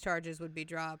 those charges would be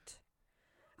dropped.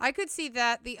 I could see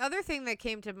that. The other thing that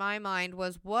came to my mind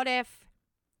was, what if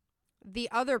the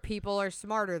other people are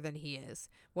smarter than he is?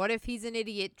 What if he's an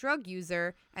idiot drug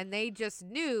user and they just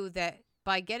knew that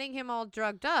by getting him all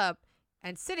drugged up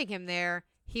and sitting him there,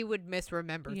 he would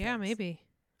misremember Yeah, things? maybe.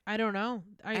 I don't know.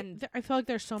 And I feel like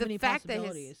there's so the many fact that his-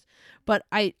 possibilities. But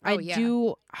I Oh, yeah.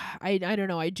 don't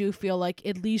know. I do feel like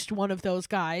at least one of those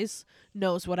guys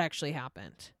knows what actually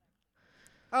happened.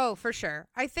 Oh, for sure.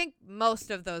 I think most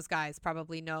of those guys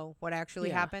probably know what actually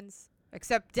Yeah. happens,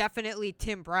 except definitely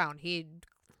Tim Brown. He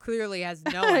clearly has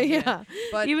no idea. Yeah.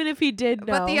 But Even if he did know,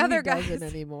 but the other he doesn't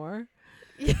guys- anymore.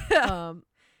 yeah.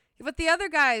 But the other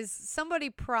guys, somebody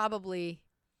probably,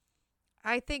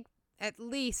 I think at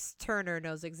least Turner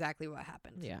knows exactly what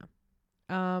happened. Yeah.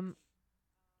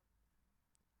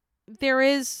 There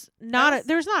is not That's-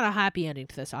 there's not a happy ending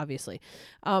to this, obviously.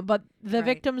 But the Right.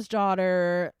 victim's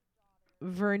daughter,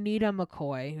 Vernita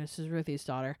McCoy, this is Ruthie's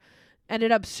daughter,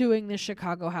 ended up suing the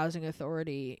Chicago Housing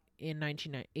Authority in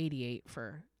 1988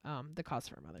 for the cause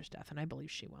of her mother's death, and I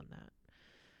believe she won that.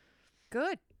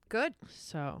 Good.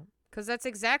 So, Because that's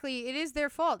exactly, it is their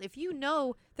fault. If you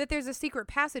know that there's a secret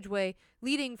passageway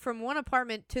leading from one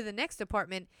apartment to the next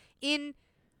apartment in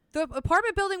the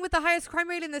apartment building with the highest crime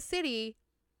rate in the city,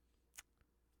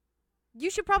 you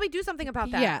should probably do something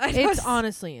about that. yeah, I it's just-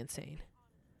 honestly insane.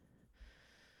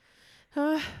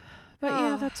 But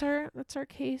yeah, Oh. that's our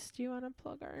case. Do you want to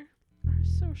plug our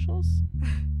socials?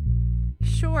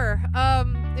 Sure.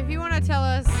 If you want to tell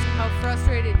us how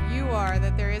frustrated you are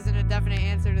that there isn't a definite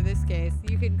answer to this case,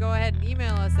 you can go ahead and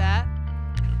email us at,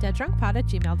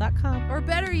 deaddrunkpod@gmail.com. or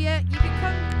better yet, you can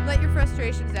come let your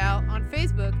frustrations out on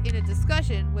Facebook in a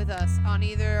discussion with us on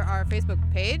either our Facebook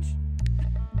page.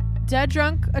 Dead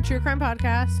Drunk, a true crime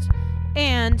podcast,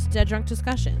 and Dead Drunk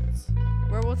Discussions.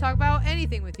 where we'll talk about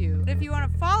anything with you. If you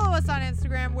want to follow us on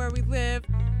Instagram where we live,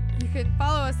 you can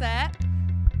follow us at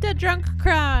Dead Drunk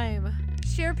Crime.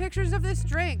 Share Pictures of This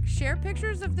Drink. Share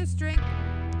pictures of this drink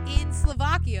in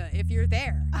Slovakia if you're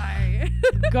there.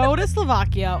 Go to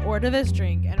Slovakia, order this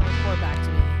drink, and report back to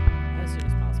me as soon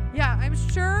as possible. Yeah, I'm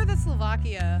sure that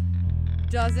Slovakia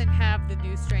doesn't have the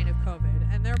new strain of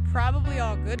COVID, and they're probably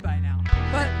all good by now.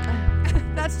 But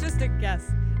that's just a guess.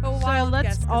 A So wild let's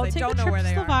guess, 'cause all I take don't a know trip where to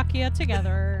they are. Slovakia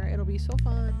together. It'll be so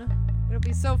fun. It'll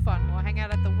be so fun. We'll hang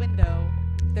out at the window.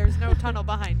 There's no tunnel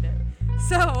behind it.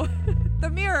 So, the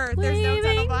mirror, there's no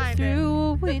tunnel Waving behind it. through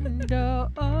a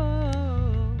window.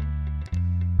 Oh.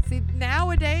 See,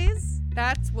 nowadays,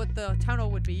 that's what the tunnel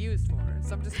would be used for.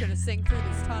 So I'm just going to sing through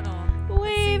this tunnel. and see who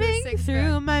Waving sings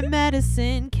through first. my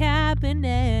medicine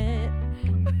cabinet.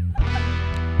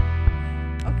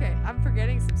 Okay, I'm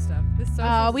forgetting some stuff. This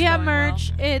socials We is have going well.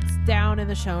 merch. It's down in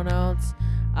the show notes.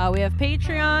 We have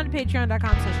Patreon,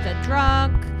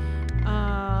 patreon.com/deaddrunk.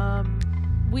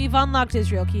 We've unlocked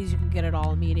Israel Keys. You can get it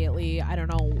all immediately. I don't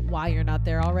know why you're not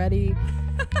there already.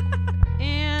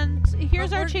 And here's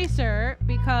But our we're- chaser,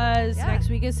 because Yeah. next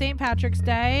week is St. Patrick's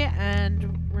Day,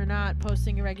 and we're not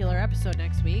posting a regular episode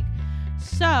next week.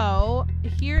 So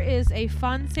here is a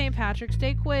fun St. Patrick's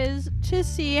Day quiz to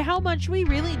see how much we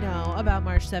really know about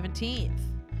March 17th.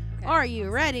 Okay. Are you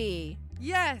ready?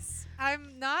 Yes.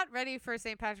 I'm not ready for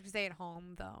St. Patrick's Day at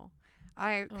home, though.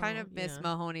 I kind Oh, of miss yeah.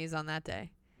 Mahoney's on that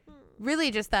day.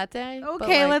 Really, just that day. but,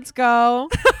 Okay, like, let's go.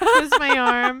 Twist my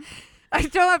arm. I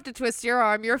don't have to twist your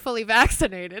arm. You're fully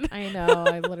vaccinated. I know.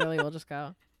 I literally will just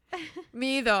go.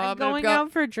 Me though, I'm going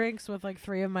out for drinks with like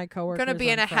 3 of my coworkers. gonna be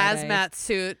in on a Friday. hazmat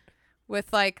suit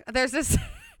with like there's this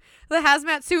the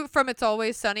hazmat suit from It's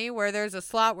Always Sunny where there's a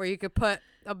slot where you could put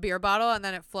a beer bottle and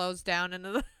then it flows down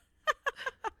into the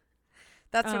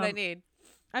That's what I Um, need.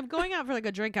 I'm going out for like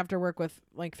a drink after work with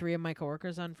like 3 of my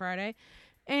coworkers on Friday,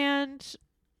 and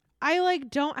I like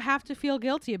don't have to feel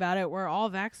guilty about it. We're all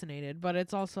vaccinated, but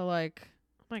it's also like,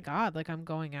 oh my god, like I'm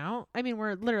going out. I mean,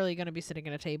 we're literally going to be sitting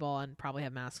at a table and probably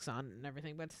have masks on and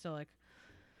everything, but still like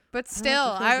But I don't still,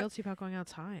 have to feel I guilty about going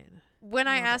outside. when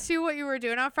I love asked you what you were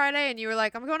doing on Friday and you were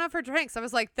like, I'm going out for drinks, I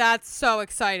was like, that's so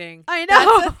exciting. I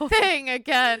That's know. a thing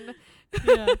again.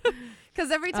 Yeah. Because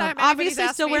every time anybody's Obviously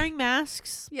asked still me, wearing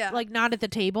masks. Yeah. Like not at the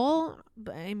table.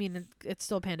 But, I mean, it's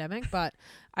still a pandemic, but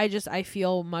I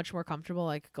feel much more comfortable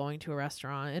like going to a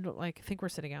restaurant and like I think we're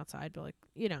sitting outside, but like,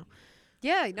 you know.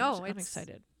 yeah, no, I'm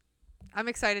excited. I'm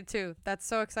excited too. That's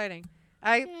so exciting.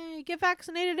 I Yay, get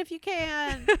vaccinated if you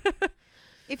can.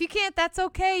 if you can't, that's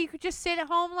okay. You could just sit at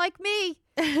home like me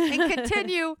and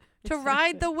continue to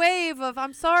ride the wave of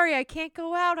I'm sorry, I can't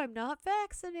go out. I'm not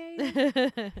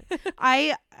vaccinated.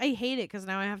 I hate it because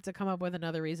now I have to come up with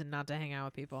another reason not to hang out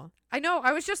with people. I know.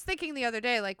 I was just thinking the other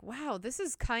day, like, wow, this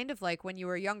is kind of like when you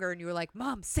were younger and you were like,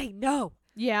 Mom, say no.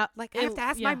 Yeah, Like, I have to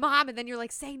ask my mom, and then you're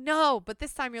like, say no. But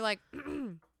this time you're like,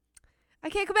 I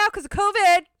can't come out because of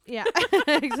COVID. Yeah,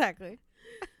 exactly.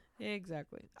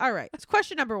 Exactly. All right. It's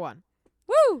question number 1.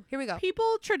 Woo! Here we go.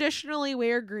 People traditionally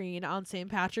wear green on St.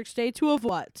 Patrick's Day to avoid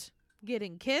what?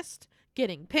 Getting kissed,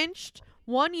 getting pinched,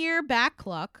 1 year back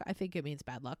luck. I think it means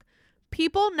bad luck.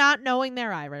 People not knowing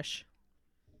they're Irish.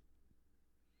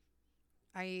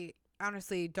 I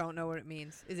honestly don't know what it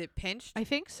means. Is it pinched? I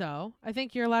think so. I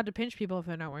think you're allowed to pinch people if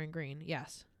they're not wearing green.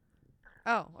 Yes.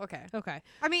 Oh, okay. Okay.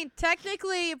 I mean,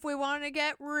 technically, if we want to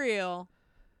get real,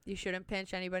 you shouldn't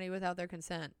pinch anybody without their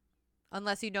consent.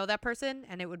 Unless you know that person,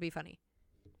 and it would be funny.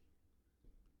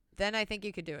 Then I think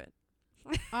you could do it.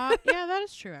 Yeah, that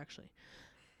is true, actually.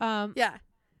 Yeah.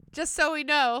 Just so we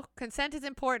know, consent is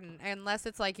important, unless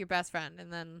it's like your best friend,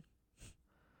 and then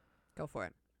go for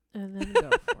it. And then go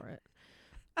for it.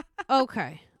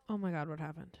 Okay. Oh my God, what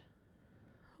happened?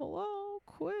 Hello,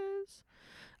 quiz.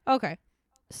 Okay.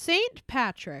 Saint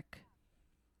Patrick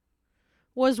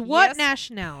was what Yes.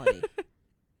 nationality?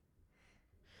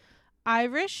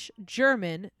 Irish,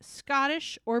 German,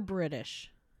 Scottish, or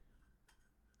British?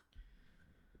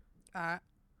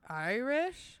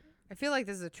 Irish? I feel like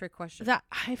this is a trick question. That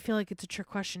I feel like it's a trick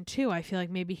question too. I feel like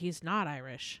maybe he's not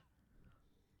Irish.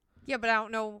 Yeah, but I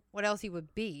don't know what else he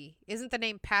would be. Isn't the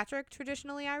name Patrick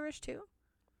traditionally Irish too?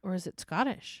 Or is it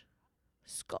Scottish?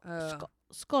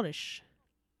 Scottish.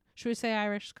 Should we say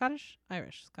Irish, Scottish?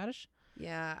 Irish, Scottish?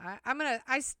 Yeah,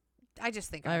 I just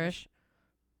think Irish.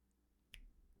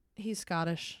 He's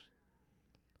Scottish.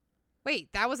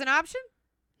 Wait, that was an option?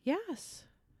 Yes.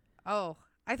 Oh,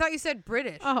 I thought you said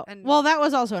British. Oh, and well, that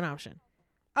was also an option.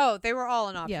 oh, they were all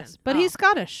an option. Yes, but Oh. he's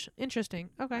Scottish. Interesting.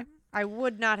 Okay. I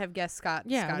would not have guessed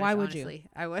Yeah, Scottish, why would you? honestly.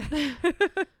 I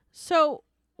would. So,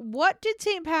 what did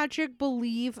St. Patrick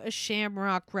believe a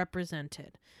shamrock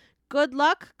represented? Good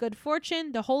luck, good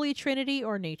fortune, the Holy Trinity,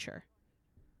 or nature?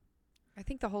 I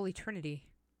think the Holy Trinity.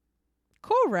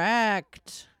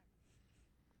 Correct.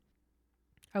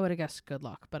 I would have guessed good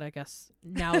luck, but I guess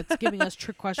now it's giving us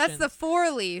trick questions. That's the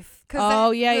 4-leaf.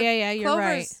 Oh, yeah. You're right.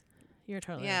 Clover's- You're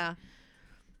totally right. Yeah.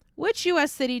 Which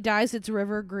U.S. city dyes its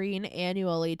river green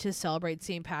annually to celebrate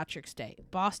St. Patrick's Day?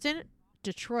 Boston,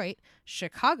 Detroit,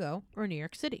 Chicago, or New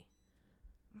York City?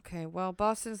 Okay, well,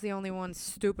 Boston's the only one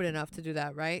stupid enough to do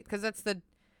that, right? Because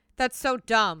that's so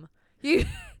dumb. You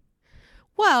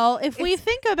Well, if we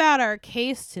think about our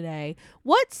case today,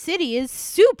 what city is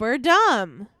super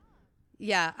dumb?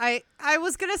 Yeah, I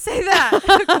was going to say that.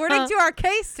 According to our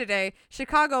case today,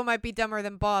 Chicago might be dumber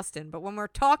than Boston. But when we're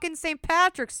talking St.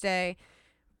 Patrick's Day,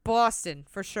 Boston,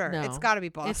 for sure. No, It's got to be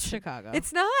Boston. It's Chicago.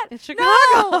 It's not? It's Chicago.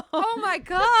 No! Oh, my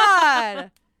God.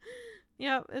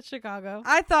 Yep, it's Chicago.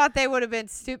 I thought they would have been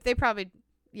stupid. They probably,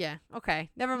 yeah, okay.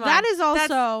 Never mind. That is That's-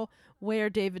 also where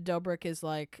David Dobrik is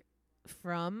like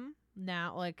from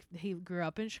now. Like he grew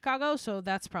up in Chicago, so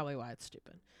that's probably why it's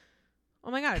stupid.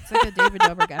 Oh my God, it's like a David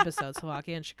Dobrik episode,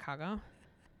 Slovakia and Chicago.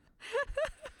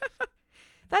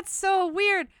 That's so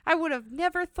weird. I would have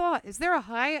never thought. Is there a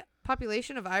high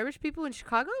population of Irish people in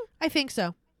Chicago? I think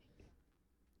so.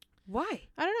 Why?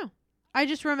 I don't know. I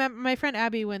just remember my friend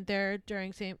Abby went there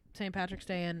during St. Patrick's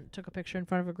Day and took a picture in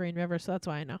front of a green river, so that's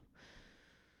why I know.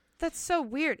 That's so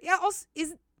weird. Yeah. Also,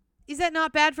 is that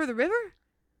not bad for the river?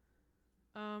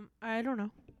 I don't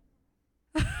know.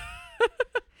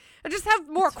 I just have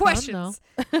more It's fun, questions.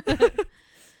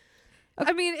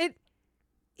 I mean, is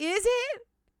it?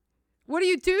 What do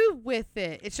you do with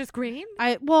it? It's just green?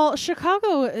 Well,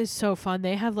 Chicago is so fun.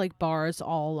 They have like bars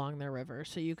all along their river,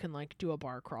 so you can like do a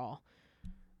bar crawl.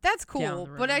 That's Down cool,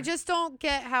 the but I river. just don't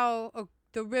get how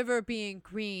the river being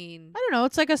green. I don't know.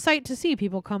 It's like a sight to see.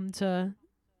 People come to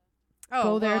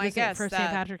go there I to guess for St.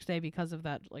 that. Patrick's Day because of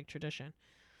that like tradition.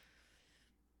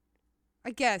 I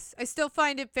guess. I still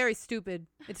find it very stupid.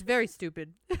 It's very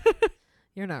stupid.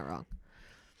 You're not wrong.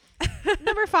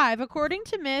 Number 5. According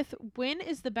to myth, when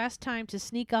is the best time to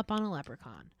sneak up on a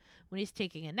leprechaun? When he's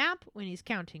taking a nap, when he's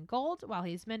counting gold, while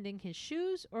he's mending his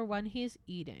shoes, or when he's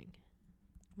eating?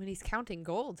 When he's counting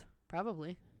gold,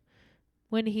 probably.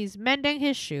 When he's mending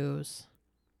his shoes.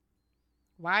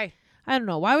 Why? I don't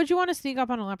know. Why would you want to sneak up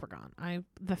on a leprechaun? I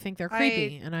think they're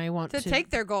creepy, and I want To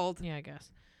take their gold. Yeah, I guess.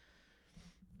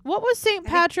 What was St.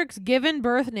 Patrick's given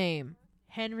birth name?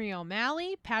 Henry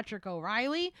O'Malley, Patrick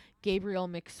O'Reilly, Gabriel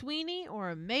McSweeney,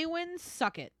 or Maywin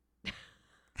Suckett?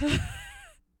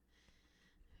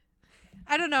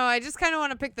 I don't know. I just kind of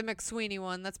want to pick the McSweeney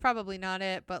one. That's probably not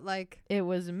it, but like. It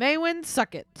was Maywin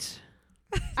Suckett.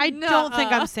 I don't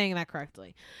think I'm saying that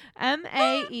correctly. Maewyn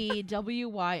Succat.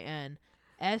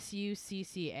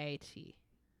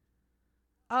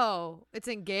 Oh, it's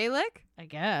in Gaelic? I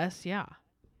guess, yeah.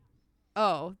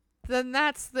 Oh, then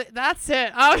that's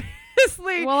it.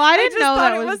 Obviously. Well, I didn't just know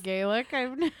thought that it was Gaelic. I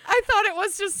thought it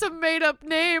was just some made up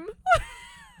name.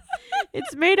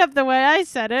 It's made up the way I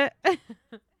said it.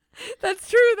 That's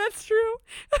true. That's true.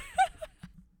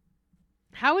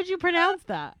 How would you pronounce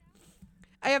that?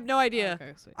 I have no idea.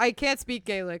 Okay, sweet. I can't speak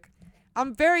Gaelic.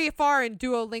 I'm very far in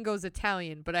Duolingo's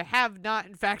Italian, but I have not,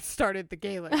 in fact, started the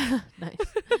Gaelic. Nice.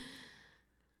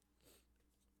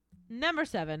 Number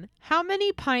 7. How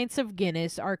many pints of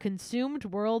Guinness are consumed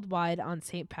worldwide on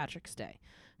St. Patrick's Day?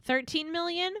 13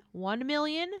 million, 1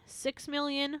 million, 6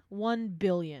 million, 1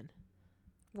 billion.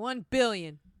 1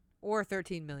 billion or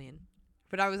 13 million.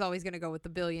 But I was always going to go with the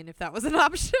billion if that was an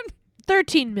option.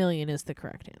 13 million is the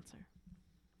correct answer.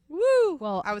 Woo!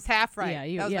 Well, I was half right.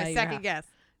 yeah, That was my you're second half. guess.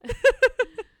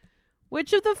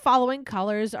 Which of the following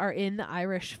colors are in the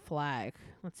Irish flag?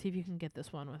 Let's see if you can get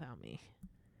this one without me.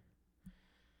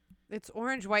 It's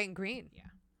orange, white, and green.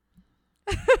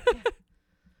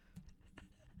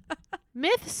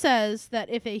 Myth says that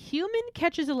if a human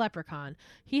catches a leprechaun,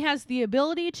 he has the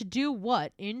ability to do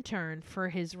what in turn for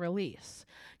his release?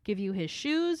 Give you his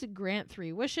shoes, grant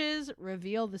 3 wishes,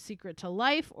 reveal the secret to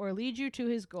life, or lead you to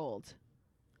his gold?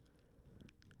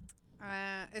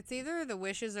 It's either the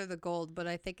wishes or the gold, but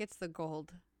I think it's the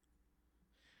gold.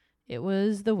 It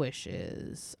was the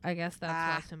wishes. I guess that's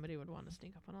why Ah. somebody would want to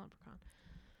sneak up on a leprechaun.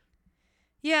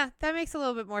 Yeah, that makes a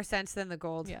little bit more sense than the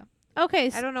gold. Yeah. Okay.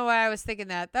 I don't know why I was thinking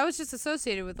that. That was just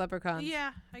associated with leprechauns.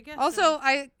 Yeah, I guess. Also,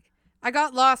 I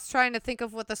got lost trying to think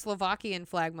of what the Slovakian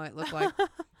flag might look like.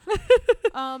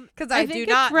 Because I think do it's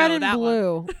not red know and that one.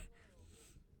 blue.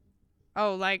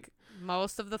 Oh, like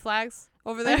most of the flags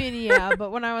over there? I mean, yeah, but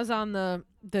when I was on the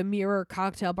Mirror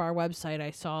Cocktail Bar website,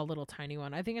 I saw a little tiny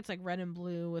one. I think it's like red and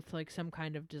blue with like some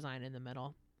kind of design in the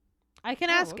middle. I can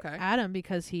Oh, ask okay. Adam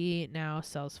because he now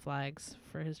sells flags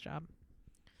for his job.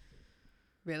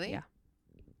 Really? Yeah.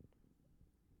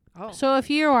 Oh. So if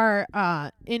you are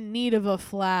in need of a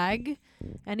flag,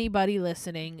 anybody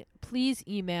listening, please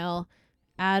email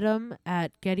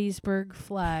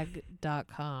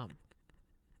adam@gettysburgflag.com.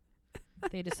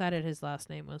 They decided his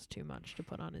last name was too much to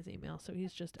put on his email, so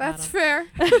he's just That's Adam. fair.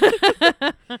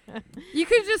 You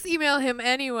could just email him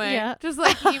anyway. Yeah. Just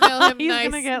like email him He's nice,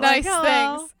 gonna get nice like,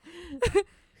 "Hello." things.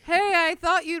 Hey, I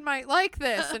thought you might like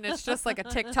this, and it's just like a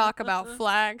TikTok about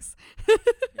flags.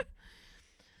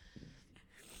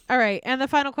 All right, and the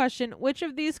final question. Which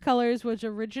of these colors was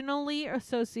originally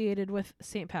associated with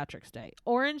St. Patrick's Day?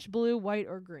 Orange, blue, white,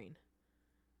 or green?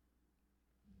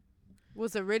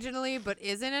 Was originally, but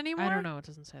isn't anymore. I don't know. It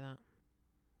doesn't say that.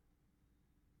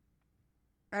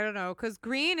 I don't know, because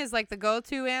green is like the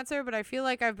go-to answer, but I feel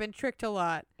like I've been tricked a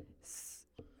lot.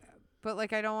 But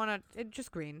like I don't want to.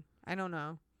 Just green. I don't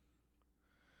know.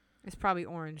 It's probably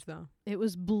orange though. It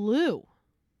was blue.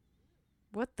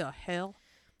 What the hell?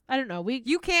 I don't know.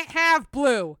 You can't have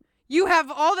blue. You have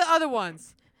all the other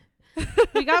ones.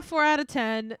 We got 4 out of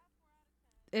 10.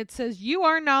 It says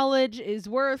your knowledge is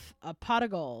worth a pot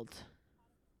of gold.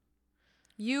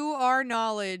 Our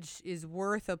knowledge is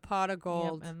worth a pot of Yep,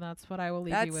 gold. and that's what I will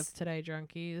leave you That's- with today,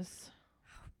 drunkies.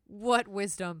 What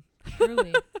wisdom.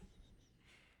 Truly.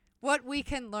 What we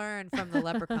can learn from the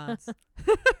leprechauns.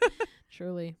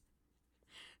 Truly.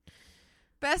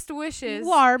 Best wishes.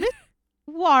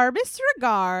 Warmest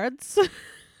regards.